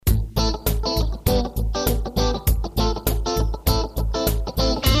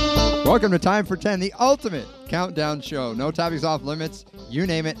Welcome to Time for 10, the ultimate countdown show. No topics off limits, you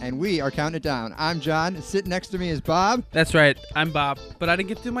name it, and we are counting it down. I'm John. Sitting next to me is Bob. That's right. I'm Bob, but I didn't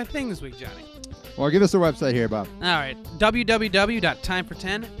get to do my thing this week, Johnny. Well, give us a website here, Bob. All right.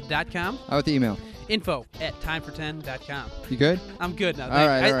 www.timefor10.com. How about the email? info@timefor10.com. You good? I'm good now. All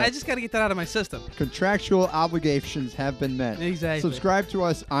right, all right. I just got to get that out of my system. Contractual obligations have been met. Exactly. Subscribe to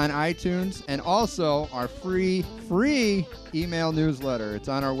us on iTunes and also our free email newsletter. It's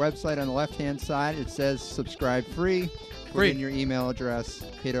on our website on the left-hand side. It says subscribe free. Put in your email address.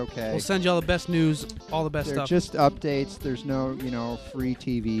 Hit OK. We'll send you all the best news, all the best They're stuff. just updates. There's no, free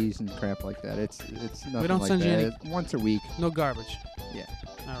TVs and crap like that. It's nothing We don't like send you that. any- It's once a week. No garbage. Yeah,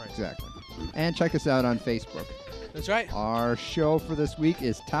 All right. exactly. And check us out on Facebook. That's right. Our show for this week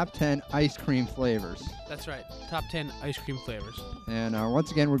is Top 10 Ice Cream Flavors. That's right. Top 10 ice cream flavors. And once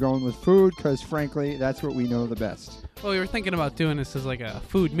again, we're going with food because, frankly, that's what we know the best. Well, we were thinking about doing this as like a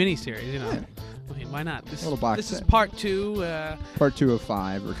food mini-series, Yeah. I mean, why not? Little box This is set. part 2. Part 2 of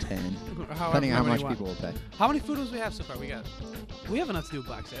 5 or 10, depending on how much people will pay. How many food we have so far? We have enough to do a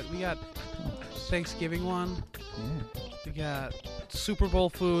box set. We got Thanksgiving one. Yeah. We got Super Bowl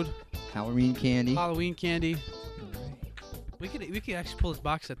food, Halloween candy. Halloween candy. We could actually pull this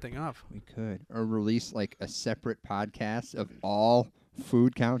box set thing off. We could. Or release like a separate podcast of all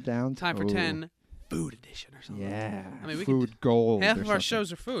food countdowns. Time for Ooh. 10 food edition or something. Yeah. I mean, we food gold. Half or of our something.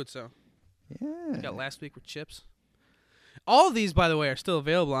 shows are food, so Yeah. we got last week with chips. All of these, by the way, are still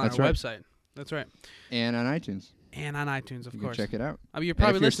available on That's our right. website. That's right. And on iTunes. And on iTunes, of You course. can check it out. I mean, you're And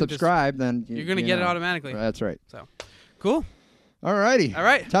probably if you're listening to subscribed, then you're going to get it automatically. That's right. Cool. All righty. All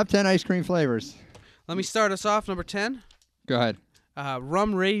right. Top 10 ice cream flavors. Let me start us off. Number 10, Go ahead.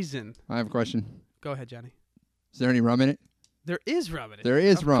 rum raisin. I have a question. Go ahead, Johnny. Is there any rum in it? There is rum in it. There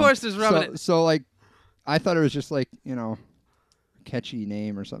is rum. Of course there's rum in it. So, like, I thought it was just like, a catchy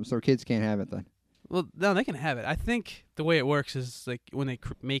name or something. So kids can't have it then. Well, no, they can have it. I think the way it works is like when they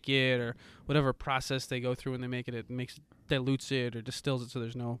make it or whatever process they go through when they make it, it dilutes it or distills it so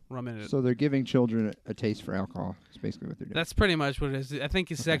there's no rum in it. So they're giving children a taste for alcohol. That's basically what they're doing. That's pretty much what it is. I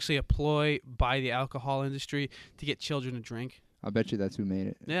think it's actually a ploy by the alcohol industry to get children to drink. I'll bet you that's who made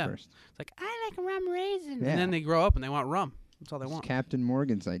it Yeah. first. It's like, I like rum raisin. Yeah. And then they grow up and they want rum. That's all they It's want. Captain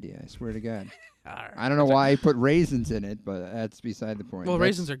Morgan's idea, I swear to God. All right. I don't know why he put raisins in it, but that's beside the point. Well, That's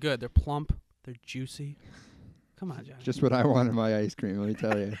raisins are good. They're plump. They're juicy. Come on, Johnny. just what I want in my ice cream, let me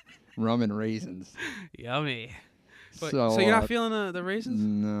tell you. Rum and raisins. Yummy. But, So so you're not feeling the raisins?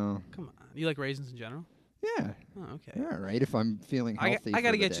 No. Come on. You like raisins in general? Yeah. Oh, okay. Yeah, right. If I'm feeling I healthy. got to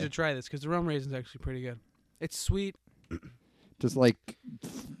for the get you day. to try this because the rum raisin's actually pretty good. It's sweet. Does like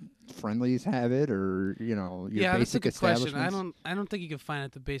Friendlies have it, or your Yeah, that's a basic good question. establishments? I don't think you can find it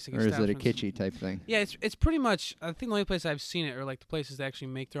at the basic Or is it a establishments. kitschy type thing? Yeah, it's pretty much. I think the only place I've seen it are like the places that actually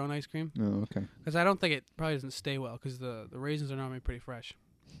make their own ice cream. Oh, okay. Because I don't think it probably doesn't stay well because the raisins are normally pretty fresh.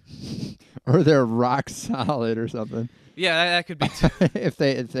 Or they're rock solid or something. Yeah, that could be. if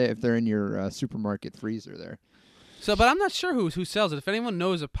they're in your supermarket freezer there. So, but I'm not sure who sells it. If anyone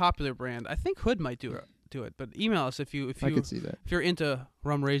knows a popular brand, I think Hood might do it. But email us if I could see that. if you're into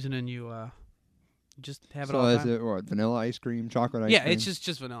rum raisin and you just have it So all the is time. it what, vanilla ice cream, chocolate ice Yeah, cream? it's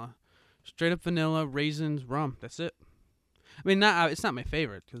just vanilla, straight up vanilla, raisins, rum. That's it. I mean, it's not my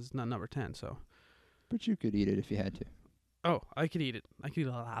favorite because it's not number 10. So, But you could eat it if you had to. oh, I could eat it. I could eat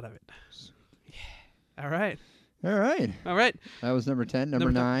a lot of it. Yeah. All right. All right. All right. That was number 10. Number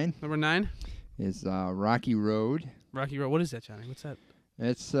Number 9 Number 9, is Rocky Road. Rocky Road. What is that, Johnny? What's that?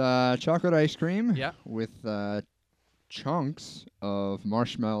 It's chocolate ice cream Yeah. with chunks of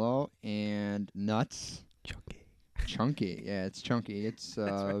marshmallow and nuts. Chunky. Yeah, it's chunky. It's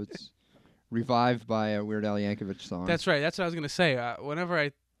it's revived by a Weird Al Yankovic song. That's right. That's what I was gonna say. Whenever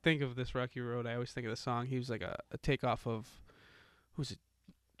I think of this Rocky Road, I always think of the song. He was like a takeoff of who's it?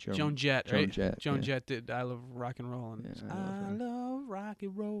 Joan Jett, Joan right? Jett, Joan yeah. Jett did "I Love Rock and Roll" and Yeah, I love Rocky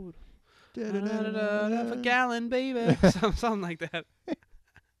Road. Da-da-da-da-da. For gallon, baby. Something like that.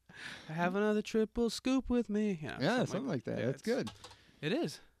 I have another triple scoop with me. Yeah, something like that. yeah, That's it's- good. It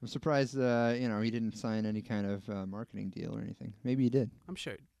is. I'm surprised, he didn't sign any kind of marketing deal or anything. Maybe he did. I'm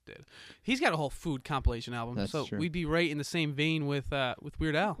sure it did. He's got a whole food compilation album, That's so true. we'd be right in the same vein with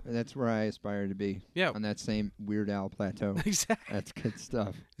Weird Al. That's where I aspire to be. Yeah. On that same Weird Al plateau. Exactly. That's good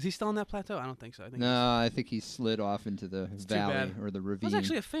stuff. Is he still on that plateau? I don't think so. I think No, I think he slid off into the too valley bad. or the I ravine. was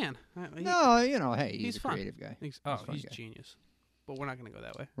actually a fan. No, hey, he's he's a fun. creative guy. He's a fun he's guy. genius. But we're not going to go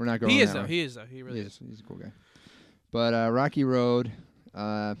that way. We're not going He is that though. way. He is though. He really is. He's a cool guy. But Rocky Road,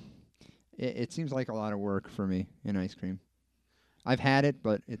 it seems like a lot of work for me in ice cream. I've had it,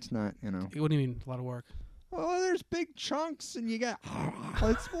 but it's not, What do you mean a lot of work? Oh, there's big chunks, and you got.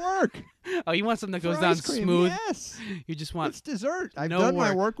 Let's work. Oh, you want something that goes For down ice cream, smooth? Yes. You just want. It's dessert. I've no done my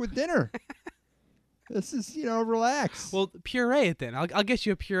work. work with dinner. This is, relax. Well, puree it then. I'll get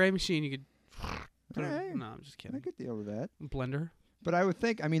you a puree machine. You could. Alright. No, I'm just I kidding. could deal with that. Blender. But I would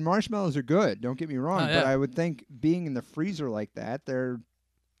think, marshmallows are good. Don't get me wrong. Oh, yeah. But I would think being in the freezer like that, they're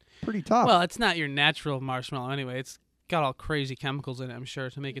pretty tough. Well, it's not your natural marshmallow anyway. It's got all crazy chemicals in it, I'm sure,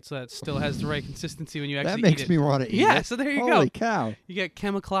 to make it so that it still has the right consistency when you actually that makes eat it. me want to eat Yeah, it. so there you Holy go. cow. You get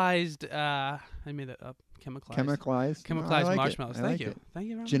chemicalized. I made that up. Chemicalized. Chemicalized? No, I Chemicalized like it. marshmallows. I Thank like you. it. Thank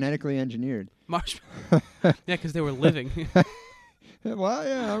you very much. Genetically engineered. Marshmallow. Yeah, because they were living. Well,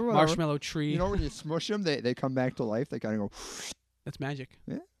 yeah. Whatever. Marshmallow tree. You know, when you smush them, they come back to life. They kind of go, That's magic.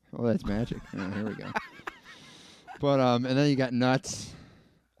 oh, that's magic. Yeah, here we go. But and then you got nuts,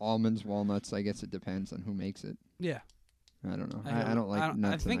 almonds, walnuts. I guess it depends on who makes it. Yeah. I don't know. I don't like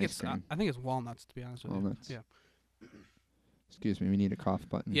nuts I think and ice it's. cream. I think it's walnuts, to be honest with Walnuts. you. Yeah. Excuse me. We need a cough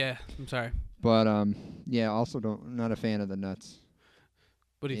button. Yeah. I'm sorry. But yeah. Also, not a fan of the nuts.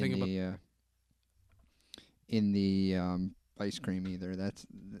 What do you think about? In the ice cream either.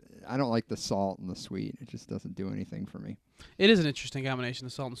 I don't like the salt and the sweet. It just doesn't do anything for me. It is an interesting combination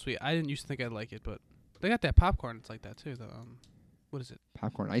of salt and sweet. I didn't used to think I'd like it, but they got that popcorn. It's like that too. The what is it?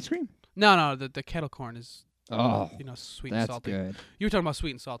 Popcorn ice cream? No. The kettle corn is. Oh, sweet and that's salty. good. You were talking about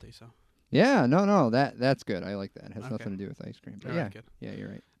sweet and salty, so. Yeah, no, that's good. I like that. It has Okay. nothing to do with ice cream. But All yeah, right, good. yeah, you're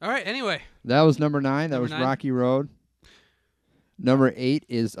right. All right. Anyway. That was number 9. That Number was 9. Rocky Road. Number 8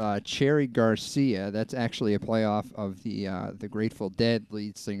 is Cherry Garcia. That's actually a playoff of the Grateful Dead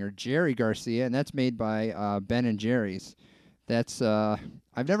lead singer Jerry Garcia, and that's made by Ben and Jerry's. That's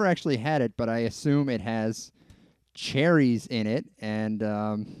I've never actually had it, but I assume it has cherries in it, and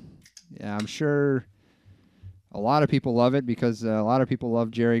yeah, I'm sure a lot of people love it because a lot of people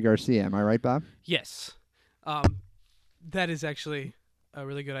love Jerry Garcia. Am I right, Bob? Yes. That is actually a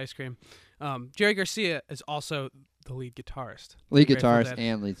really good ice cream. Jerry Garcia is also the lead guitarist. Lead Grateful guitarist Dead.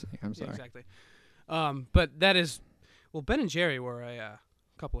 and lead singer. I'm Yeah, sorry. exactly. But that is, well, Ben and Jerry were a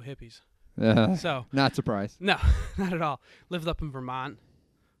couple of hippies. So Not surprised. no, not at all. Lived up in Vermont.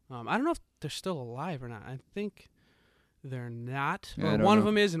 I don't know if they're still alive or not. I think they're not. Yeah, I Or don't one know. of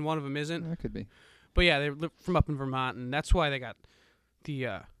them is and one of them isn't. That could be. But yeah, they're from up in Vermont, and that's why they got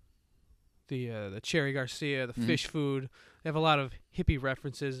the Cherry Garcia, the Mhm. fish food. They have a lot of hippie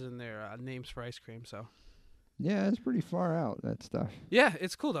references in their names for ice cream. So Yeah, it's pretty far out, that stuff. yeah,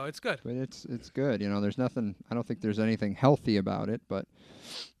 it's cool though. It's good. But it's good. There's nothing. I don't think there's anything healthy about it, but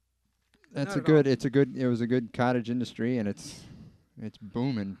that's Not a at good. It's a good. It was a good cottage industry, and it's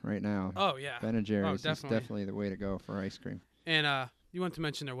booming right now. Oh yeah. Ben and Jerry's is definitely. definitely the way to go for ice cream. And you want to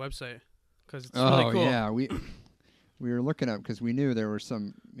mention their website because it's really cool. Yeah, we were looking up because we knew there were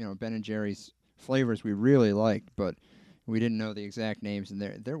some Ben and Jerry's flavors we really liked, but we didn't know the exact names. And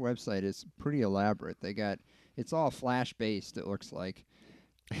their website is pretty elaborate. It's all flash based. It looks like.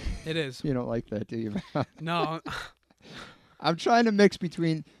 It is. You don't like that, do you? No. I'm trying to mix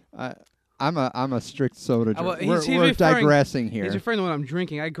between. I'm a strict soda well, drinker. he's We're referring- digressing He's here. referring to what I'm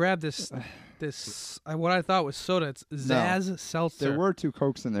drinking. I grabbed this what I thought was soda. It's Zaz Seltzer. There were 2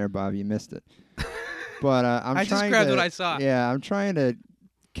 Cokes in there, Bob. You missed it. But I'm I trying just grabbed to, what I saw. Yeah, I'm trying to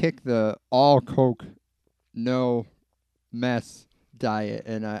kick the all Coke, no mess diet,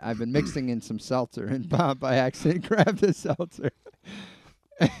 and I've been mixing in some seltzer, and Bob by accident grabbed the seltzer,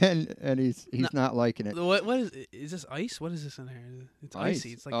 and he's not liking it. What is this ice? What is this in here? It's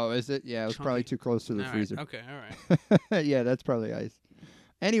icy. It's like oh, is it? Yeah, it was probably chunky. too close to the All right, freezer. Okay, all right. Yeah, that's probably ice.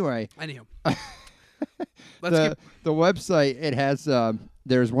 Anyway, Anyhow, the website, it has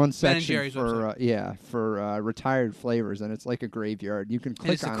there's one Ben and section Jerry's for retired flavors, and it's like a graveyard. You can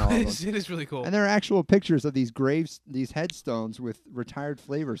click on all of them, It is really cool. and there are actual pictures of these headstones with retired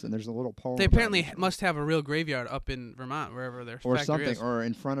flavors, and there's a little poem. They about apparently each one. must have a real graveyard up in Vermont, wherever their or factory something, is. or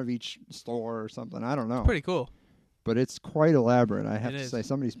in front of each store or something. I don't know, Pretty cool. but it's quite elaborate. I have It to is. say,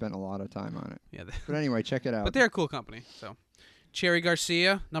 somebody spent a lot of time on it. Yeah, But anyway, check it out. but they're a cool company. So, Cherry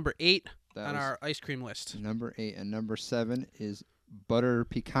Garcia, number 8 That on was our ice cream list. number 8, and number 7 is butter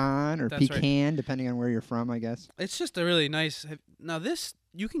pecan or That's right. pecan, depending on where you're from, I guess. It's just a really nice. Now this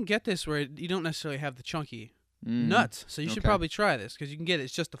you can get this where you don't necessarily have the chunky Mm. nuts, so you should Okay. probably try this because you can get it.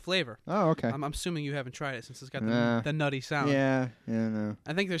 It's just the flavor. Oh, okay. I'm assuming you haven't tried it since it's got Nah. the nutty sound. Yeah, no.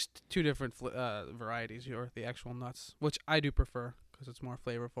 I think there's 2 different varieties, or the actual nuts, which I do prefer because it's more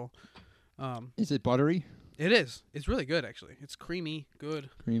flavorful. Is it buttery, It is. It's really good, actually. It's creamy, good.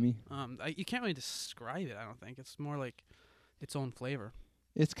 creamy? You can't really describe it. I don't think it's more like its own flavor.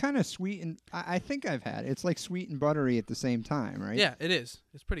 It's kind of sweet, and I think I've had it. It's like sweet and buttery at the same time, right? Yeah, it is.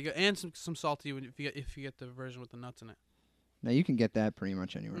 It's pretty good, and some salty if you get the version with the nuts in it. Now you can get that pretty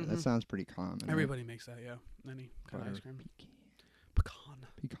much anywhere. That Mhm. sounds pretty common. right? Everybody makes that, yeah. Any kind of ice Butter cream. Pecan.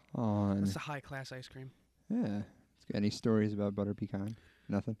 Pecan. That's a high class ice cream. Yeah. Any stories about butter pecan?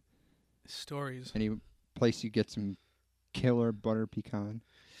 Nothing. Stories. Any place you get some killer butter pecan?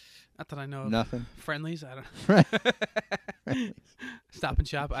 Not that I know of. Nothing. Friendlies? I don't. Stop and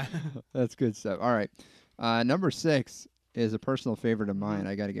Shop. That's good stuff. All right. Number 6 is a personal favorite of mine.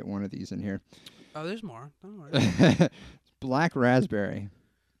 I got to get one of these in here. Oh, there's more. Don't worry. Black raspberry.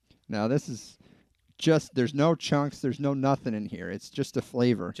 Now this is just there's no chunks, there's no nothing in here. It's just a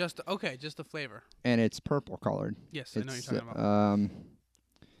flavor, Just the flavor. and it's purple colored. Yes, I know what It's, you're talking about.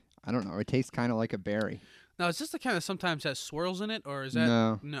 I don't know. It tastes kind of like a berry. Now, is this the kind that sometimes has swirls in it, or is that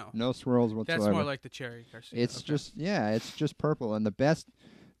No, no swirls whatsoever. That's more like the cherry Garcia. It's Okay. it's just purple, and the best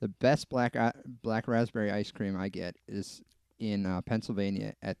black raspberry ice cream I get is in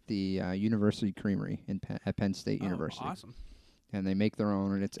Pennsylvania at the University Creamery at Penn State University. Awesome. And they make their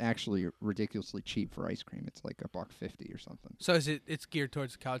own, and it's actually ridiculously cheap for ice cream. It's like $1.50 or something. So it's geared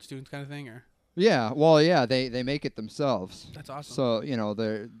towards college students kind of thing, or? Yeah, well, yeah, they make it themselves. That's awesome. So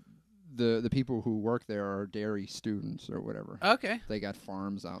the people who work there are dairy students or whatever. Okay. They got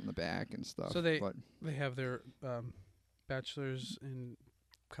farms out in the back and stuff. So they but have their bachelors in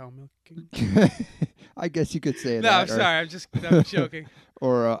cow milking. I guess you could say No, that. I'm sorry. I'm joking.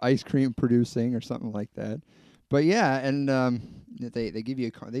 Or ice cream producing or something like that. But yeah, and they give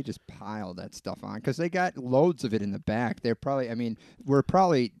you they just pile that stuff on because they got loads of it in the back. They're probably we're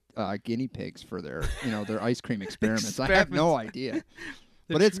probably guinea pigs for their their ice cream experiments. I have no idea,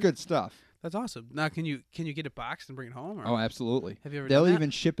 but it's good stuff. That's awesome. Now, can you get it boxed and bring it home? Or? Oh, absolutely. Have you ever They'll done that?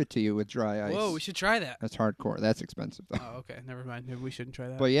 even ship it to you with dry ice. Whoa, we should try that. That's hardcore. That's expensive though. Oh, okay. Never mind. Maybe we shouldn't try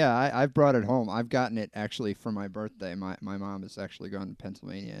that. But yeah, I've brought it home. I've gotten it actually for my birthday. My mom has actually gone to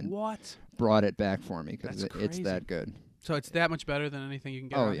Pennsylvania and what? brought it back for me because That's it's crazy. that good. So it's that much better than anything you can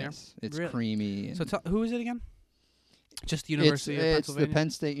get Oh around yes, it's Really? creamy. here? So And who is it again? Just the University of it's Pennsylvania? the Penn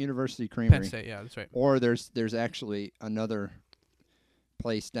State University Creamery. Penn State, yeah, that's right. Or there's actually another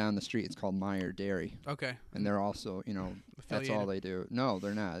place down the street. It's called Meyer Dairy, Okay. and they're also that's all Affiliated. they do. No,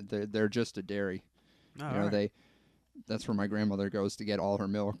 they're not. They're just a dairy. Oh, You know, all right. that's where my grandmother goes to get all her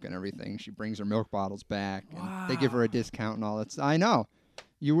milk and everything. She brings her milk bottles back, and they give her a Wow. discount and all that. I know.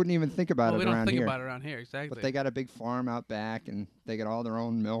 You wouldn't even think about Well, it we don't around think here. about it around here, exactly. But they got a big farm out back, and they got all their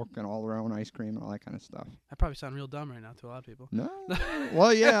own milk and all their own ice cream and all that kind of stuff. I probably sound real dumb right now to a lot of people. No,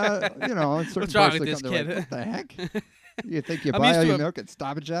 well, yeah, in certain What's wrong parts with of the this country, they're kid? like, what the heck? You think you I'm buy used all to your a- milk at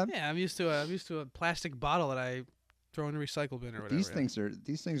Stop and Shop? Yeah, I'm used to a plastic bottle that I throw in the recycle bin or whatever. These yeah.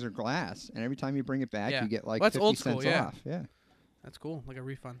 things are glass, and every time you bring it back, Yeah. you get like Well, that's 50 old school, cents yeah. off. Yeah, That's cool, like a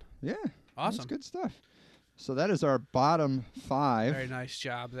refund. yeah, Awesome. That's good stuff. So that is our bottom 5. Very nice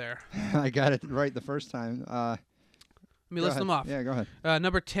job there. I got it right the first time. Let me Go list ahead. them off. Yeah, go ahead.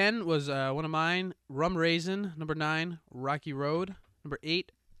 Number 10 was one of mine, Rum Raisin. Number 9, Rocky Road. Number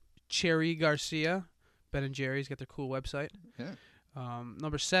 8, Cherry Garcia. Ben and Jerry's got their cool website. Yeah.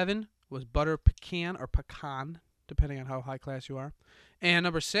 Number 7 was Butter Pecan or Pecan, depending on how high class you are. And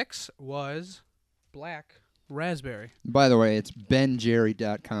number 6 was Black Raspberry. By the way, it's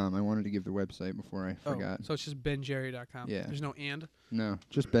benjerry.com. I wanted to give the website before I forgot. Oh, so it's just benjerry.com. Yeah. There's no and? No,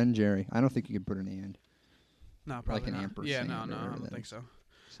 just Ben Jerry. I don't think you can put an and. No, probably an not. ampersand Yeah, or no, I whatever don't that think is. so.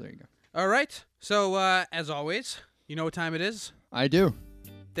 So there you go. All right. So, as always, you know what time it is? I do.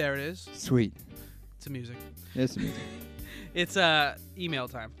 There it is. Sweet. It's music. It's amazing. It's email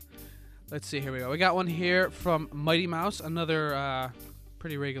time. Let's see. Here we go. We got one here from Mighty Mouse, another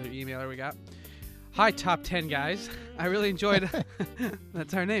pretty regular emailer we got. Hi, Top 10 guys. I really enjoyed.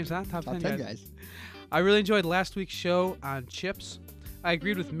 That's our names, huh? Top 10 guys. I really enjoyed last week's show on chips. I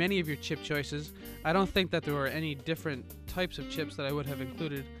agreed with many of your chip choices. I don't think that there were any different types of chips that I would have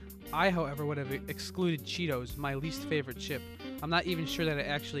included. I, however, would have excluded Cheetos, my least favorite chip. I'm not even sure that it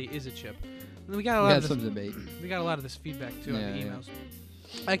actually is a chip. And we got a We lot had of this, some debate. we got a lot of this feedback too on Yeah, the yeah. emails.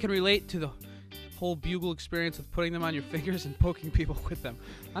 I can relate to the whole bugle experience of putting them on your fingers and poking people with them.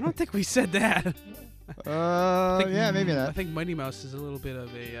 I don't think we said that. Yeah, maybe I not. think Mighty Mouse is a little bit of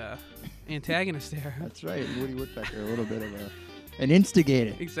a antagonist there. That's right. Woody Woodpecker, a little bit of an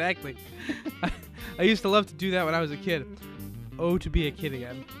instigator. Exactly. I used to love to do that when I was a kid. Oh, to be a kid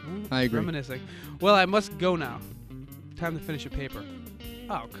again. I agree. Reminiscing. Well, I must go now. Time to finish a paper.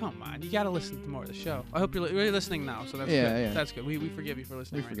 Oh, come on. You got to listen to more of the show. I hope you're listening now, so that's Yeah, good. yeah. That's good. We forgive you for We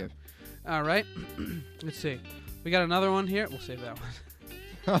listening. right forgive. now. All right. Let's see. We got another one here. We'll save that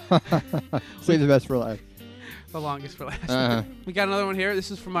one. Save the best for last. The longest for last. Uh-huh. We got another one here.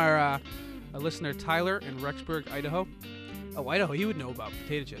 This is from our listener Tyler in Rexburg, Idaho. Oh, Idaho, you would know about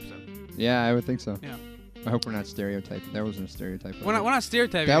potato chips then. Yeah, I would think so. Yeah. I hope we're not stereotyping. That wasn't a stereotype. We're not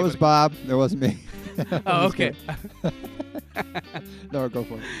stereotyping. That was anybody. Bob. That wasn't me. Oh, okay. No, go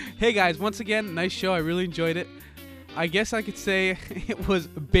for it. Hey guys, once again, nice show. I really enjoyed it. I guess I could say it was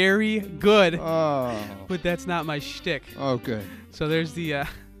very good, Oh. but that's not my shtick. Oh, good. So there's the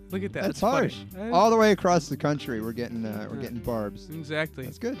look at that. That's It's funny. harsh. All the way across the country, we're getting barbs. Exactly.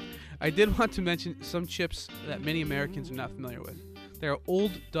 That's good. I did want to mention some chips that many Americans are not familiar with. They are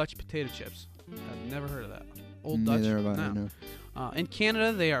Old Dutch potato chips. I've never heard of that. Old Dutch? Neither have I, no. In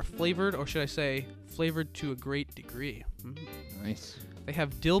Canada, they are flavored, or should I say, flavored to a great degree. Nice. They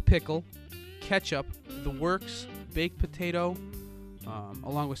have dill pickle, ketchup, the works, baked potato,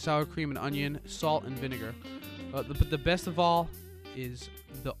 along with sour cream and onion, salt and vinegar. But the best of all is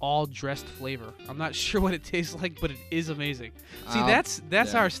the all dressed flavor. I'm not sure what it tastes like, but it is amazing. See, that's yeah.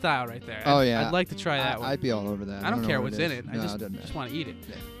 our style right there. Oh, yeah. I'd like to try that one. I'd be all over that. I don't know care what what's in is. it. No, I it doesn't just matter. want to eat it.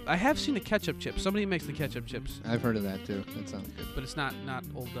 Yeah. I have seen the ketchup chips. Somebody makes the ketchup chips, I've heard of that too. That sounds good. but it's not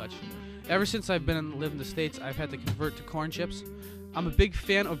Old Dutch. Ever since I've lived in the States, I've had to convert to corn chips. I'm a big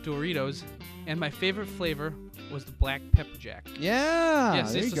fan of Doritos, and my favorite flavor was the black pepper jack. Yeah.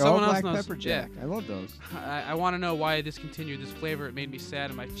 Yes, there yes, you so go. someone else Black knows. pepper jack. I love those. I want to know why I discontinued this flavor. It made me sad,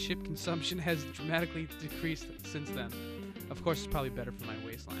 and my chip consumption has dramatically decreased since then. Of course, it's probably better for my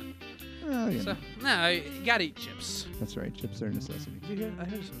waistline. Oh, yeah. So, I gotta eat chips. That's right. Chips are a necessity. Did you hear? I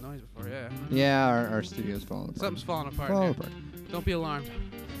heard some noise before. Yeah. Yeah, our studio's falling apart. Something's falling apart. Falling here. apart. Don't be alarmed.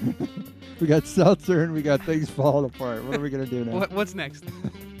 We got seltzer and we got things falling apart. What are we gonna do now? What's next?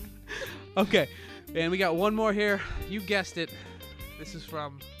 Okay, and we got one more here. You guessed it. This is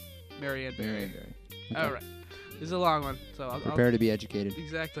from Marianne Berry. Very. All right. This is a long one, so I'll Prepare to be educated.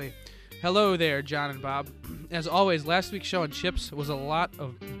 exactly. Hello there, John and Bob. As always, last week's show on chips was a lot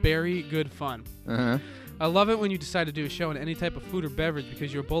of very good fun. Uh-huh. I love it when you decide to do a show on any type of food or beverage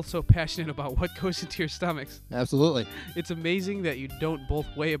because you're both so passionate about what goes into your stomachs. Absolutely. It's amazing that you don't both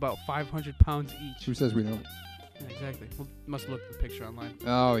weigh about 500 pounds each. Who says we don't? Yeah, exactly. Well, must look at the picture online.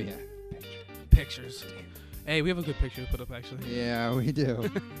 Oh, yeah. Pictures. Hey, we have a good picture to put up, actually. Yeah, we do.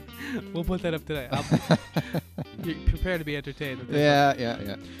 We'll put that up today. You're prepared to be entertained. With this yeah.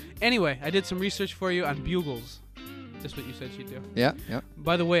 one. Anyway, I did some research for you on bugles. Just what you said you'd do. Yeah.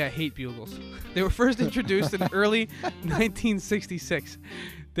 By the way, I hate bugles. They were first introduced in early 1966.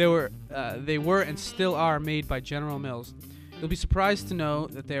 They were and still are made by General Mills. You'll be surprised to know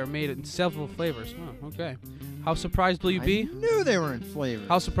that they are made in several flavors. Oh, okay. How surprised will you be? I knew they were in flavor.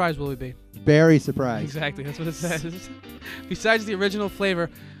 How surprised will we be? Very surprised. Exactly, that's what it says. Besides the original flavor,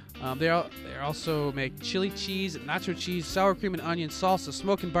 they also make chili cheese, nacho cheese, sour cream and onion, salsa,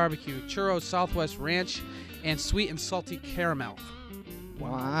 smoke and barbecue, churros, Southwest ranch, and sweet and salty caramel.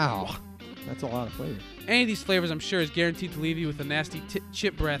 Wow. That's a lot of flavor. Any of these flavors, I'm sure, is guaranteed to leave you with a nasty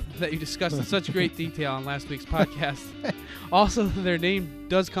chip breath that you discussed in such great detail on last week's podcast. Also, their name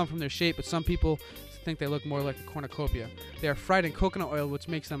does come from their shape, but some people think they look more like a cornucopia. They are fried in coconut oil, which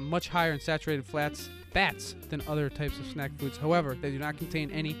makes them much higher in saturated fats than other types of snack foods. However, they do not contain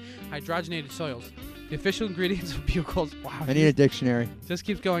any hydrogenated soils. The official ingredients of bugles, wow, I need a dictionary. just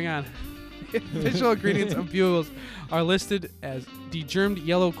keeps going on. The official ingredients of bugles are listed as degermed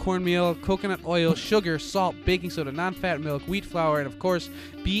yellow cornmeal, coconut oil, sugar, salt, baking soda, non-fat milk, wheat flour, and of course,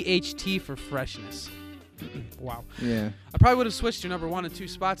 BHT for freshness. Wow. Yeah. I probably would have switched your number 1 and 2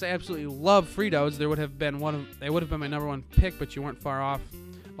 spots. I absolutely love Fritos. They would have been my number 1 pick, but you weren't far off,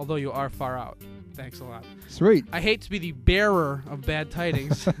 although you are far out. Thanks a lot. Sweet. I hate to be the bearer of bad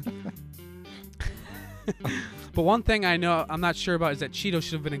tidings. But one thing I'm not sure about is that Cheetos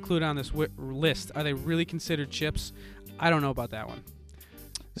should have been included on this list. Are they really considered chips? I don't know about that one.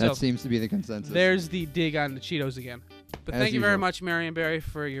 That So, seems to be the consensus. there's the dig on the Cheetos again. But As thank you very usual. much, Marion Barry,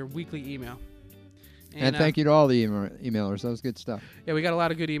 for your weekly email. And thank you to all the emailers. That was good stuff. Yeah, we got a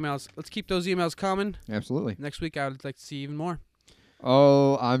lot of good emails. Let's keep those emails coming. Absolutely. Next week, I would like to see even more.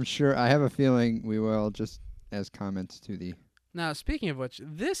 Oh, I'm sure. I have a feeling we will, just as comments to the... Now, speaking of which,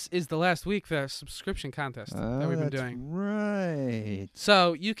 this is the last week for our subscription contest that we've been doing. Right.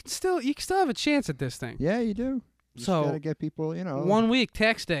 So you can still have a chance at this thing. Yeah, you do. You So, got to get people, 1 week,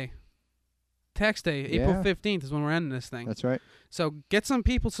 tax day. Tax day, Yeah. April 15th is when we're ending this thing. That's right. So get some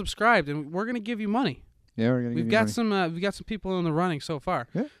people subscribed, and we're gonna give you money. Yeah, we're going to We've got some people in the running so far.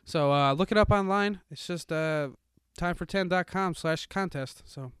 Yeah. So look it up online. It's just timefor10.com/contest.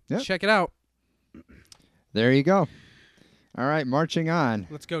 So Yep. check it out. There you go. All right, marching on.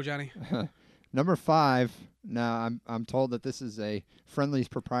 Let's go, Johnny. Number 5. Now, I'm told that this is a Friendly's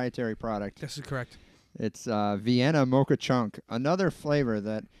proprietary product. This is correct. It's Vienna Mocha Chunk, another flavor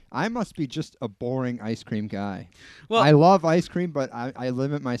that I must be just a boring ice cream guy. Well, I love ice cream, but I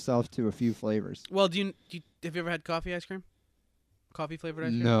limit myself to a few flavors. well, have you ever had coffee ice cream? Coffee flavored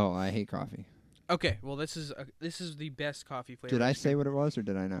ice cream? No, I hate coffee. Okay, well this is the best coffee flavor. Did I say what it was or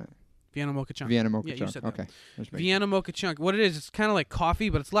did I not? Vienna Mocha Chunk? Vienna Mocha Yeah, you Chunk. said that. Okay. Just making Vienna Mocha Chunk. What it is, it's kind of like coffee,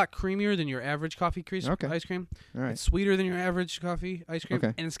 but it's a lot creamier than your average coffee Okay. ice cream. sure. All right. It's sweeter than your average coffee ice cream,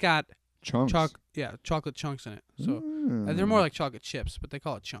 Okay. and it's got Chunks. chocolate chunks in it. So Mm. they're more like chocolate chips, but they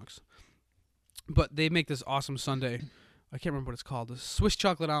call it chunks. But they make this awesome sundae. I can't remember what it's called. The Swiss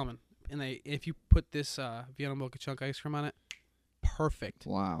chocolate almond, and if you put this Vienna Mocha Chunk ice cream on it, perfect.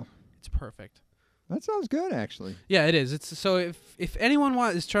 Wow. It's perfect. That sounds good, actually. Yeah, it is. It's so if anyone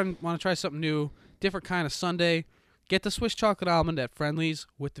want to try something new, different kind of sundae, get the Swiss chocolate almond at Friendly's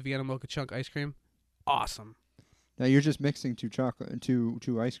with the Vienna Mocha Chunk ice cream. Awesome. Now you're just mixing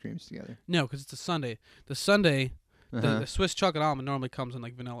two ice creams together. No, because it's a sundae. The sundae, Uh-huh. the Swiss chocolate almond normally comes in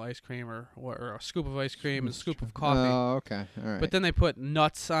like vanilla ice cream or a scoop of ice cream and a scoop of coffee. Oh, okay. All right. But then they put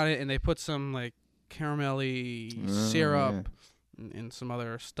nuts on it and they put some like caramelly syrup and some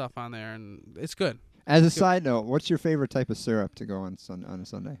other stuff on there, and it's good. As a good. side note, what's your favorite type of syrup to go on a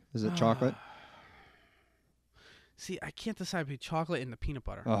Sunday? Is it chocolate? See, I can't decide between chocolate and the peanut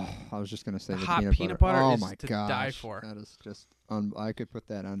butter. Oh, I was just gonna say The the hot peanut peanut butter. butter Oh is my to gosh, die for. that is just. I could put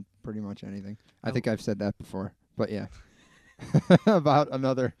that on pretty much anything. I Oh. think I've said that before, but yeah. About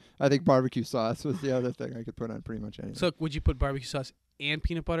another, I think barbecue sauce was the other thing I could put on pretty much anything. So would you put barbecue sauce and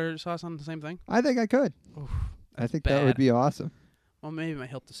peanut butter sauce on the same thing? I think I could. Oof, I think that would bad. be awesome. Well, maybe it might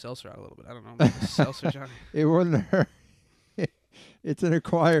help the seltzer out a little bit. I don't know. Maybe the seltzer, Johnny. It wouldn't hurt. It's an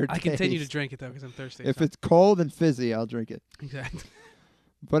acquired I continue to taste. drink it though because I'm thirsty. If so- it's cold and fizzy, I'll drink it. exactly.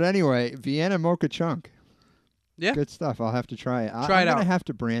 But anyway, Vienna Mocha Chunk. Yeah. Good stuff. I'll have to try it. Try I'm it gonna out. have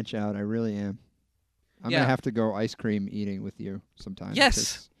to branch out. I really am. I'm Yeah. gonna have to go ice cream eating with you sometime. Yes.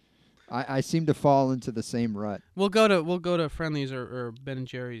 'cause I seem to fall into the same rut. We'll go to Friendly's or Ben and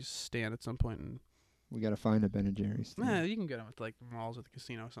Jerry's stand at some point, and We gotta find a Ben and Jerry's. thing. you can get them at like malls at the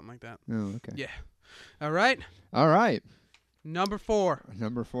casino or something like that. Oh, okay. Yeah. All right. All right. Number 4,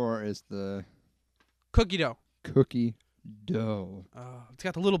 Number 4 is the cookie dough. cookie dough. It's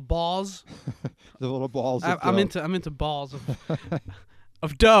got the little balls. The little balls of I'm dough. into balls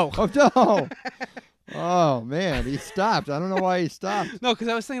of dough. Of dough. Oh man, he stopped. I don't know why he stopped. No, because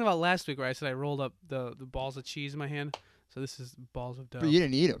I was thinking about last week where I said I rolled up the balls of cheese in my hand. So this is balls of dough. But you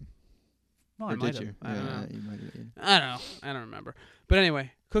didn't eat them, Well, I or might did you? have. I don't know. You might have eaten. I don't know. I don't remember. But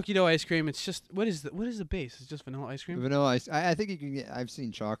anyway, cookie dough ice cream. It's just what is the base? It's just vanilla ice cream. Vanilla ice. I think you can get. I've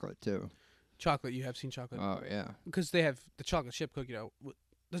seen chocolate too. Chocolate. You have seen chocolate Oh yeah. because they have the chocolate chip cookie dough.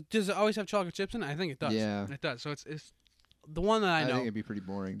 Does it always have chocolate chips in it? I think it does. Yeah. It does. So it's the one that I know. think it'd be pretty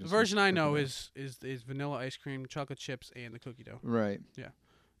boring. The just version I cookie know dough. is vanilla ice cream, chocolate chips, and the cookie dough. right.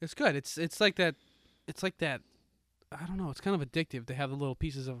 It's good. It's like that. It's like that. I don't know. It's kind of addictive to have the little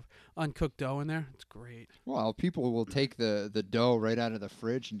pieces of uncooked dough in there. It's great. Well, people will take the dough right out of the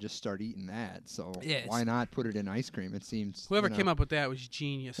fridge and just start eating that. So Yeah, why not put it in ice cream? It seems Whoever came up with that was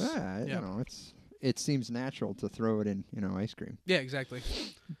genius. Yeah, Yeah. you know, it seems natural to throw it in, ice cream. Yeah, exactly.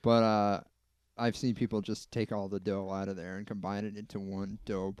 But I've seen people just take all the dough out of there and combine it into one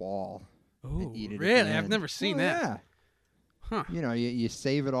dough ball. Oh, eat it at the really? I've end. never seen Well, that. Yeah. Huh. You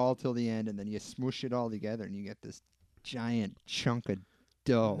save it all till the end, and then you smoosh it all together, and you get this giant chunk of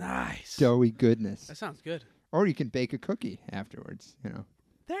dough, Nice. doughy goodness. That sounds good. Or you can bake a cookie afterwards.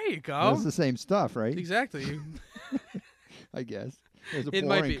 There you go. It's the same stuff, right? Exactly. You- I guess it's a It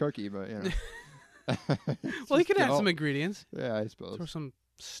might boring be. cookie, but well, you just could add dough. some ingredients. Yeah, I suppose Throw some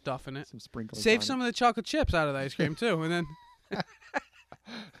stuff in it. some sprinkles. Save on some of the chocolate chips out of the ice cream too, and then it.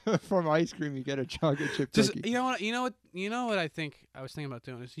 From ice cream. You get a chocolate chip just cookie. you know what I think I was thinking about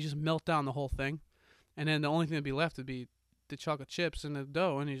doing is you just melt down the whole thing, and then the only thing that'd be left would be the chocolate chips and the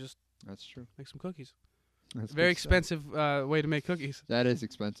dough, and you just That's true. make some cookies. That's Very good stuff. expensive way to make cookies. That is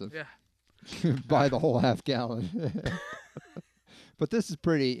expensive. Yeah. Buy the whole half gallon. But this is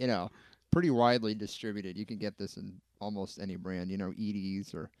pretty widely distributed. You can get this in almost any brand.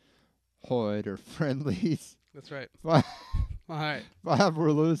 Edie's or Hood or Friendly's. That's right. Bob, All right.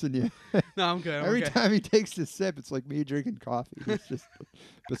 we're losing you. No, I'm good. I'm Every okay. time he takes a sip, it's like me drinking coffee. He's just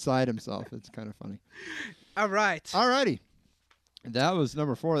beside himself. It's kind of funny. All right. Alrighty. That was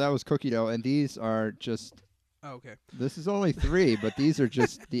number 4. That was cookie dough. And these are just, Oh, okay. this is only 3, but these are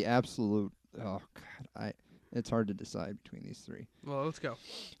just the absolute, oh, God. It's hard to decide between these 3. Well, let's go.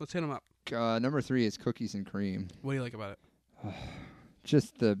 Let's hit them up. Number 3 is cookies and cream. What do you like about it?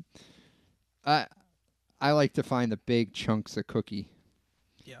 Just I like to find the big chunks of cookie.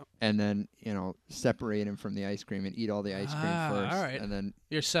 Yeah. And then, separate them from the ice cream and eat all the ice cream first. All right. And then,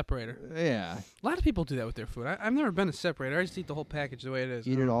 You're a separator. yeah, A lot of people do that with their food. I've never been a separator. I just eat the whole package the way it is.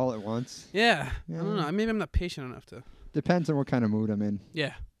 eat it all at once. Yeah. Yeah. I don't know. Maybe I'm not patient enough to. Depends on what kind of mood I'm in.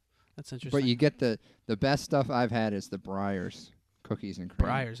 Yeah. That's interesting. But you get the best stuff I've had is the Breyers cookies and cream.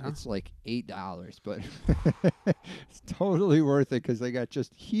 Breyers, huh? It's like $8, but it's totally worth it because they got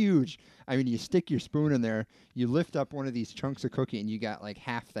just huge. I mean, you stick your spoon in there, you lift up one of these chunks of cookie, and you got like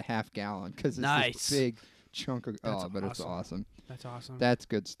half the half gallon because it's Nice. this big chunk of. That's But it's awesome. awesome. That's awesome. That's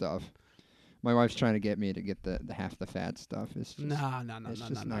good stuff. My wife's trying to get me to get the half the fat stuff. It's just, no. it's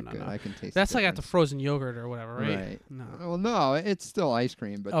just not good. I can taste. That's the like at the difference. frozen yogurt or whatever, right? Right. No. Well, no, it's still ice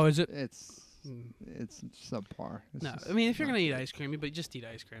cream, but Oh, is it? it's subpar. It's No. just I mean, if you're not gonna eat good. ice cream, but just eat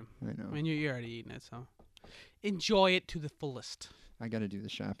ice cream. I know. I mean, you're already eating it, so enjoy it to the fullest. I got to do the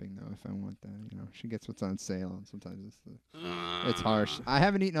shopping though if I want that. She gets what's on sale, and sometimes it's harsh. I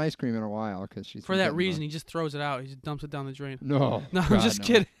haven't eaten ice cream in a while because she's For been that getting reason, he just throws it out. He just dumps it down the drain. No, No, I'm God, just no.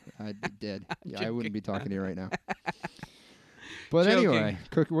 kidding. I did. Yeah, I joking. wouldn't be talking to you right now. But Joking. anyway,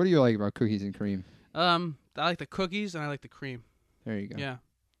 what do you like about cookies and cream? I like the cookies and I like the cream. There you go. Yeah.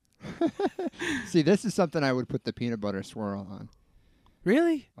 See, this is something I would put the peanut butter swirl on.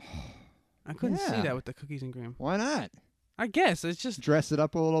 Really? I couldn't see Yeah. that with the cookies and cream. Why not? I guess it's just. Dress it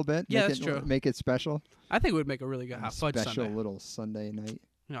up a little bit. Yeah, make that's it, true. Make it special. I think it would make a really good A hot fudge special sundae. little Sunday night.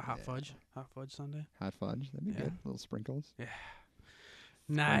 Hot Yeah. fudge. Hot fudge sundae. Hot fudge. That'd be Yeah. good. Little sprinkles.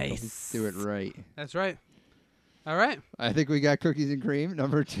 Nice. Sprinkles. Do it right. That's right. All right. I think we got cookies and cream.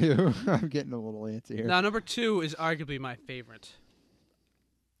 Number 2. I'm getting a little antsy here. Now, number 2 is arguably my favorite.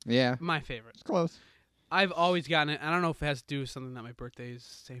 Yeah. My favorite. It's close. I've always gotten it. I don't know if it has to do with something that my birthday is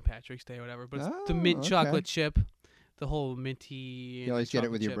St. Patrick's Day or whatever, but it's the Oh, mint okay. chocolate chip, the whole minty. You always get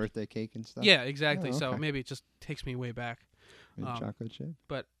it with your chocolate chip. birthday cake and stuff? Yeah, exactly. Oh, So okay. maybe it just takes me way back. Mint chocolate chip?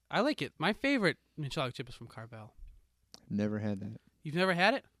 But I like it. My favorite mint chocolate chip is from Carvel. Never had that. You've never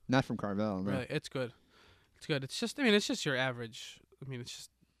had it? Not from Carvel, no. Really? It's good. It's good. It's just, it's just your average. It's just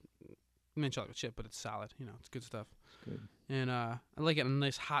mint chocolate chip, but it's solid. It's good stuff. It's good. And I like it on a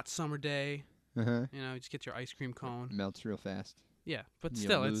nice hot summer day. Uh-huh. You just get your ice cream cone. Melts real fast. Yeah, but You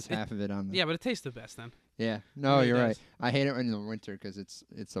still, lose it's half of it on the... yeah, but it tastes the best then. Yeah. No, really you're does. right. I hate it in the winter because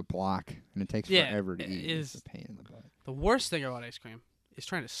it's a block, and it takes Yeah, forever to it eat. is. It's a pain in the butt. The worst thing about ice cream is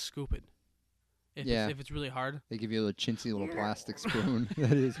trying to scoop it. If it's really hard. They give you a little chintzy little plastic spoon.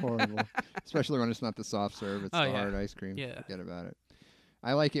 That is horrible. Especially when it's not the soft serve, it's Oh, the yeah. hard ice cream. Yeah. Forget about it.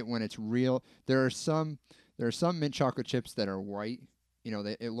 I like it when it's real. There are some mint chocolate chips that are white.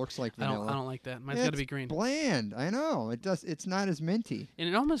 It looks like I vanilla. don't like that. Mine's Yeah, got to be it's green. Bland. I know. It's not as minty. And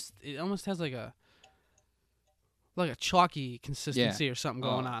it almost has like a chalky consistency or something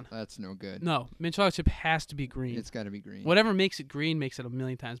going on. That's no good. No, mint chocolate chip has to be green. It's got to be green. Whatever makes it green makes it a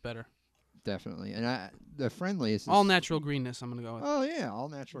million times better. Definitely. And the Friendlies. All natural greenness. I'm gonna go with. Oh yeah, all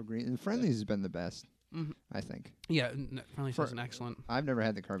natural green. And Friendlies has been the best. Mhm. I think. Yeah, Friendly's For- is an excellent. I've never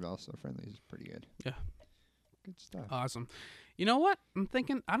had the Carvel, so Friendlies is pretty good. Yeah. Good stuff. Awesome. You know what? I'm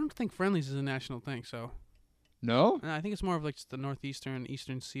thinking. I don't think Friendly's is a national thing. So No? I think it's more of like just the northeastern,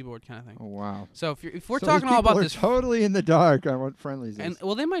 eastern seaboard kind of thing. Oh wow. So if we're So talking these all people about are this, totally in the dark on what Friendlies is. and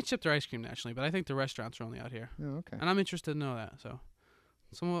well, they might ship their ice cream nationally, but I think the restaurants are only out here, Oh, okay. and I'm interested to know that. So,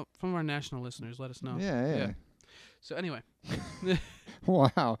 some of our national listeners, let us know. Yeah. So anyway,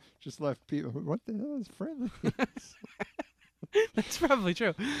 Wow. Just left people. What the hell is Friendlies? that's probably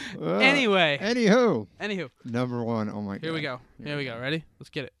true. Ugh. Anyway, Anywho. Number 1. Oh my god. here we go. Here we go. Ready? Let's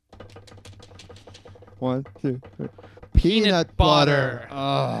get it. 1, 2, 3. Peanut Peanut butter.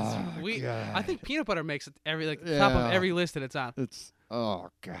 Oh, We- God. I think peanut butter makes it top Yeah. of every list that it's on. oh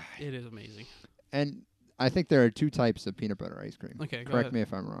god. It is amazing. And I think there are 2 types of peanut butter ice cream. Okay, go Correct ahead. me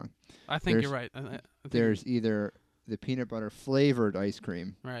if I'm wrong. I think There's- you're right. I think There's either the peanut butter flavored ice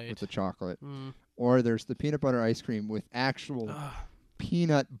cream right. with the chocolate, Mm. or there's the peanut butter ice cream with actual Ugh.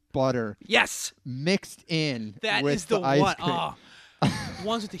 peanut butter Yes, mixed in that with is the ice one. cream. Oh,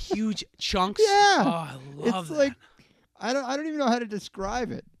 ones with the huge chunks. Yeah. Oh, I love It's that. like I don't even know how to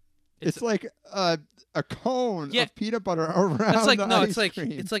describe it. It's like a cone Yeah. of peanut butter around That's like the no, ice it's like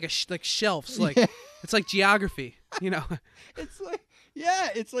cream. it's like like shelves. Like Yeah. it's like geography.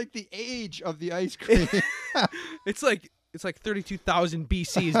 It's like the age of the ice cream. It's like 32,000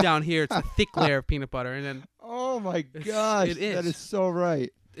 BCs down here. It's a thick layer of peanut butter, and then Oh my It's- gosh, it is. that is so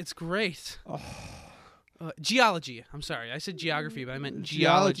right. it's great. Oh. Geology. I'm sorry, I said geography, but I meant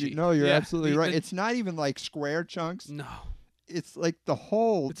geology. No, you're Yeah. absolutely right. The- It's not even like square chunks. no. It's like the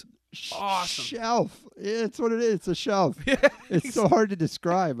whole It's awesome. shelf. It's what it is. It's a shelf. Yeah. It's so hard to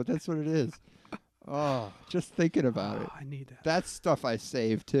describe, but that's what it is. Oh, just thinking about it. I need that. That's stuff I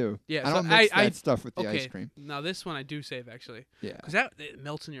save too. Yeah, I so don't mix I that stuff with the okay. ice cream. Now this one I do save actually. Yeah. Because it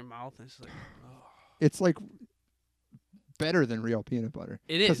melts in your mouth and it's like, oh. It's like better than real peanut butter.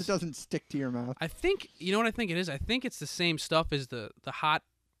 It Because is. it doesn't stick to your mouth. I think, you know what I think it is? I think it's the same stuff as the hot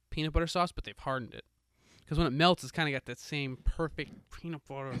peanut butter sauce, but they've hardened it. Because when it melts, it's kind of got that same perfect peanut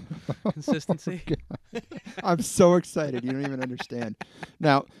butter consistency. I'm so excited. You don't even understand.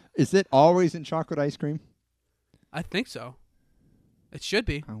 Now, is it always in chocolate ice cream? I think so. It should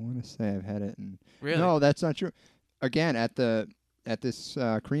be. I want to say I've had it. Really? No, that's not true. Again, at this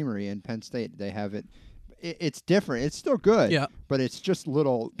creamery in Penn State, they have it. It's different. It's still good. Yeah. But it's just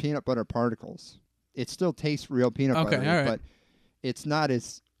little peanut butter particles. It still tastes real peanut butter, all right. but it's not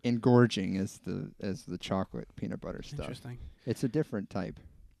as engorging as the chocolate peanut butter stuff. Interesting. It's a different type.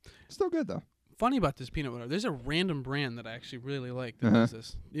 Still good though. Funny about this peanut butter. There's a random brand that I actually really like that Uh-huh. does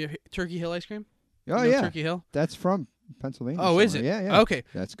this. Turkey Hill ice cream? Oh You know yeah, Turkey Hill? that's from Pennsylvania. Oh, is somewhere. it? Yeah, yeah. Okay.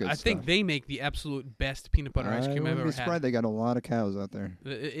 That's good I stuff. think they make the absolute best peanut butter ice cream I've wouldn't ever be surprised. had. They got a lot of cows out there.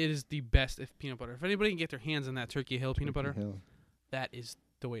 It is the best peanut butter. If anybody can get their hands on that Turkey Hill peanut butter, Hill. that is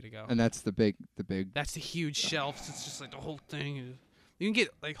the way to go. And that's the big. That's the huge shelves. It's just like the whole thing. You can get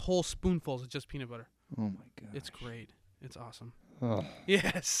like whole spoonfuls of just peanut butter. Oh my god. It's great. It's awesome. Oh.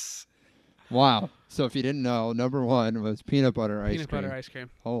 Yes. Wow. So if you didn't know, number one was peanut butter ice Peanut cream. butter ice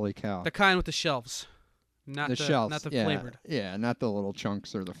cream. Holy cow. The kind with the shelves. Not the shells. Not the yeah, flavored. Yeah, not the little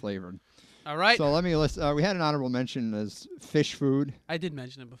chunks or the flavored. All right. So let me list. We had an honorable mention as fish food. I did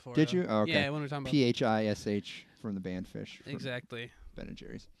mention it before. Did though. you? Oh, okay. Yeah, when we were talking about PHISH from the band Fish. from exactly. Ben and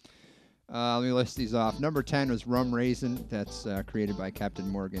Jerry's. Let me list these off. Number 10 was Rum Raisin. That's created by Captain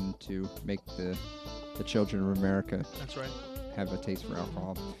Morgan to make the children of America That's right. have a taste for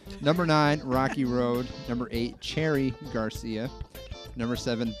alcohol. Number 9, Rocky Road. Number 8, Cherry Garcia. Number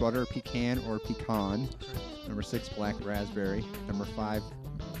 7, Butter Pecan or Pecan. That's right. Number 6, Black Raspberry. Number 5,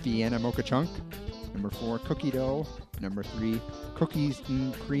 Vienna Mocha Chunk. Number 4, Cookie Dough. Number 3, Cookies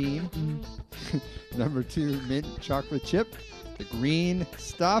and Cream. Number 2, Mint Chocolate Chip. The green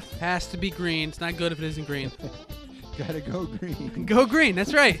stuff. Has to be green. It's not good if it isn't green. Gotta go green. Go green.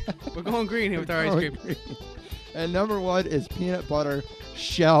 That's right. We're going green here with our ice cream. Green. And number 1 is peanut butter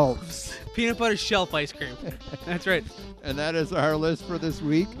shelves. Peanut butter shelf ice cream. That's right. And that is our list for this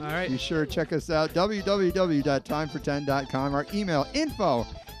week. All right. Be sure to check us out, www.timefor10.com. Our email,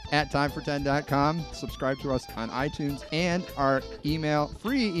 info@timefor10.com. Subscribe to us on iTunes and our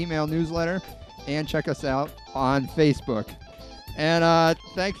free email newsletter. And check us out on Facebook. And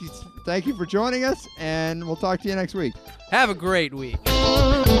thank you for joining us, and we'll talk to you next week. Have a great week.